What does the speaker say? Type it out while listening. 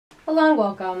Hello and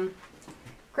welcome.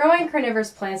 Growing carnivorous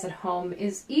plants at home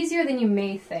is easier than you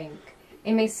may think.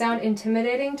 It may sound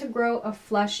intimidating to grow a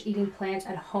flesh-eating plant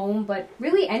at home, but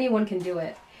really anyone can do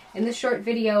it. In this short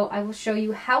video, I will show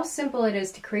you how simple it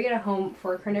is to create a home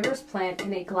for a carnivorous plant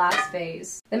in a glass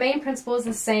vase. The main principle is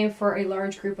the same for a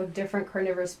large group of different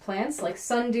carnivorous plants like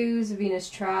sundews, Venus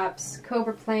traps,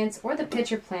 Cobra plants, or the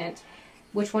pitcher plant,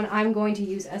 which one I'm going to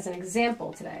use as an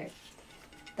example today.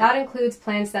 That includes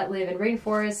plants that live in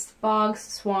rainforests, bogs,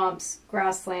 swamps,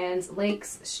 grasslands,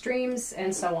 lakes, streams,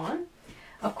 and so on.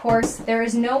 Of course, there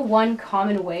is no one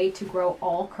common way to grow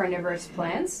all carnivorous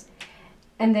plants,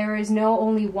 and there is no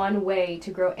only one way to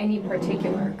grow any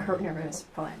particular carnivorous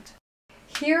plant.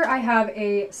 Here I have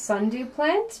a sundew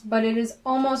plant, but it is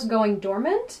almost going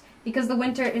dormant because the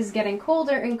winter is getting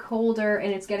colder and colder,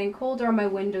 and it's getting colder on my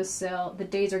windowsill. The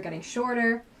days are getting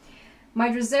shorter. My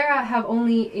Drosera have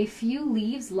only a few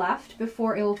leaves left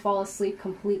before it will fall asleep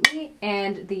completely,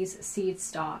 and these seed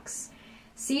stalks.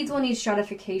 Seeds will need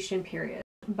stratification period,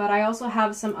 but I also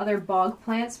have some other bog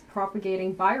plants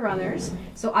propagating by runners,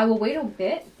 so I will wait a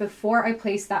bit before I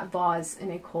place that vase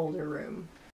in a colder room.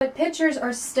 But pitchers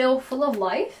are still full of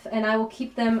life, and I will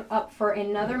keep them up for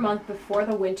another month before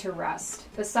the winter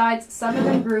rest. Besides, some of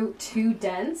them grew too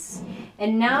dense,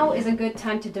 and now is a good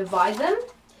time to divide them.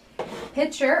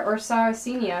 Pitcher or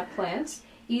Sarracenia plants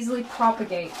easily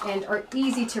propagate and are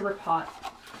easy to repot.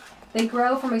 They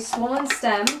grow from a swollen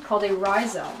stem called a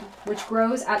rhizome, which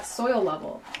grows at soil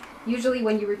level. Usually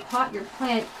when you repot your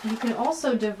plant, you can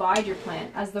also divide your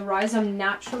plant, as the rhizome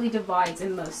naturally divides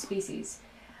in most species.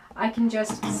 I can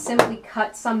just simply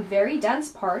cut some very dense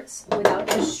parts without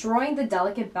destroying the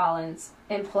delicate balance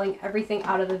and pulling everything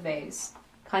out of the vase,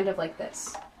 kind of like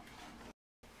this.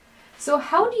 So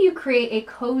how do you create a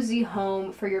cozy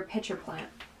home for your pitcher plant?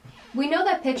 We know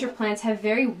that pitcher plants have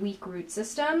very weak root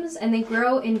systems, and they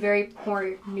grow in very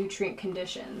poor nutrient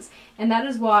conditions. And that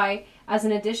is why, as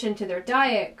an addition to their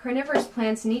diet, carnivorous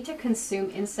plants need to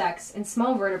consume insects and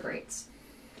small vertebrates.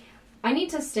 I need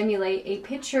to stimulate a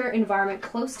pitcher environment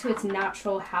close to its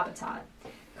natural habitat.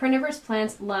 Carnivorous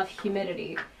plants love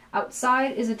humidity.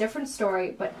 Outside is a different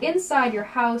story, but inside your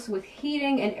house with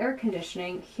heating and air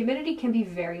conditioning, humidity can be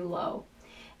very low.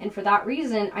 And for that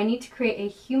reason, I need to create a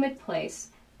humid place,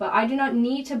 but I do not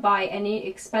need to buy any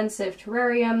expensive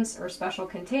terrariums or special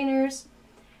containers.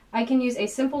 I can use a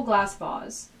simple glass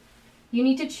vase. You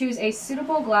need to choose a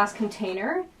suitable glass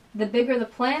container. The bigger the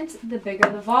plant, the bigger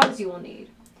the vase you will need.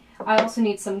 I also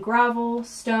need some gravel,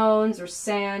 stones, or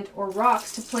sand, or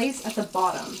rocks to place at the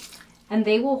bottom, and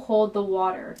they will hold the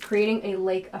water, creating a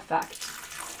lake effect.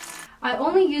 I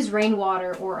only use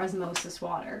rainwater or osmosis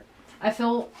water. I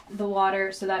fill the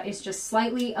water so that it's just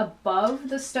slightly above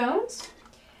the stones.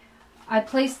 I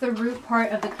place the root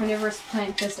part of the carnivorous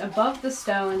plant just above the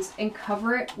stones and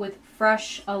cover it with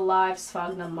fresh, alive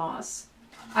sphagnum moss.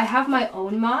 I have my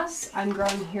own moss I'm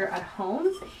growing here at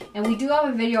home, and we do have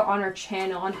a video on our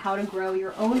channel on how to grow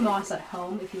your own moss at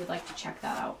home if you would like to check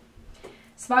that out.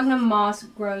 Sphagnum moss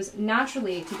grows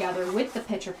naturally together with the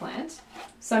pitcher plant,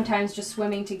 sometimes just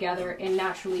swimming together in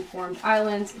naturally formed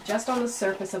islands just on the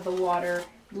surface of the water,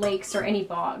 lakes, or any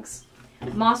bogs.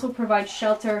 Moss will provide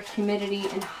shelter, humidity,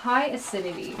 and high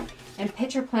acidity, and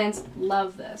pitcher plants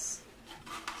love this.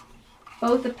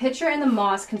 Both the pitcher and the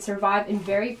moss can survive in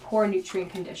very poor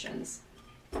nutrient conditions.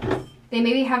 They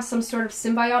maybe have some sort of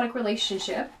symbiotic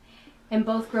relationship, and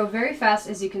both grow very fast,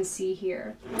 as you can see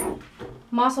here.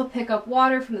 Moss will pick up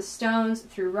water from the stones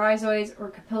through rhizoids or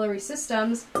capillary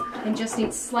systems and just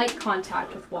needs slight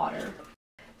contact with water.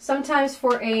 Sometimes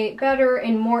for a better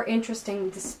and more interesting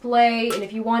display, and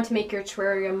if you want to make your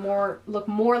terrarium look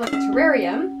more like a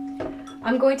terrarium,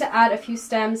 I'm going to add a few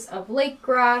stems of lake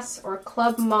grass or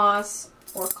club moss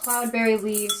or cloudberry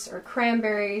leaves or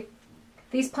cranberry.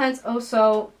 These plants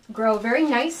also grow very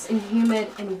nice in humid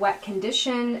and wet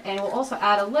condition, and will also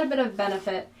add a little bit of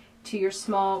benefit to your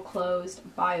small closed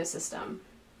biosystem.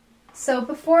 So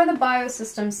before the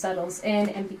biosystem settles in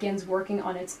and begins working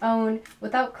on its own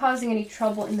without causing any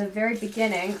trouble in the very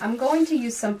beginning, I'm going to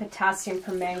use some potassium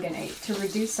permanganate to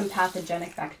reduce some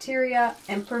pathogenic bacteria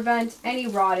and prevent any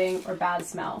rotting or bad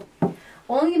smell.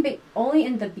 Only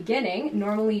in the beginning,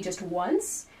 normally just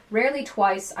once, rarely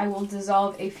twice, I will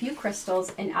dissolve a few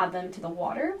crystals and add them to the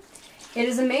water. It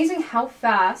is amazing how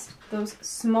fast those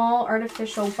small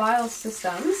artificial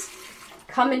biosystems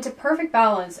come into perfect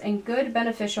balance, and good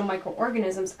beneficial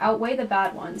microorganisms outweigh the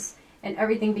bad ones, and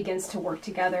everything begins to work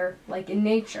together like in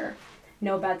nature.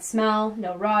 No bad smell,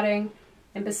 no rotting,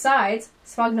 and besides,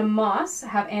 sphagnum moss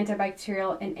have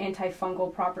antibacterial and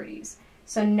antifungal properties,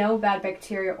 so no bad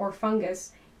bacteria or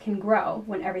fungus can grow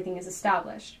when everything is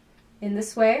established. In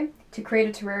this way, to create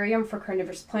a terrarium for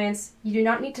carnivorous plants, you do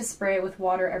not need to spray it with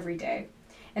water every day.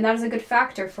 And that is a good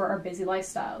factor for our busy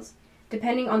lifestyles.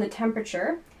 Depending on the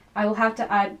temperature, I will have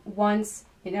to add once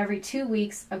in every 2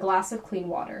 weeks a glass of clean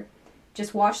water.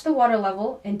 Just watch the water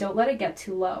level and don't let it get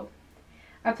too low.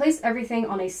 I place everything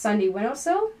on a sunny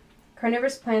windowsill.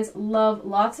 Carnivorous plants love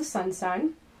lots of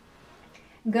sunshine.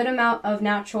 Good amount of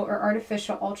natural or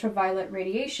artificial ultraviolet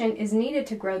radiation is needed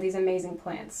to grow these amazing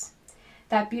plants.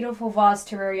 That beautiful vase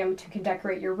terrarium can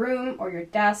decorate your room or your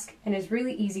desk and is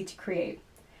really easy to create.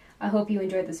 I hope you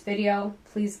enjoyed this video.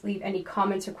 Please leave any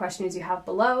comments or questions you have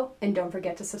below, and don't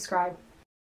forget to subscribe.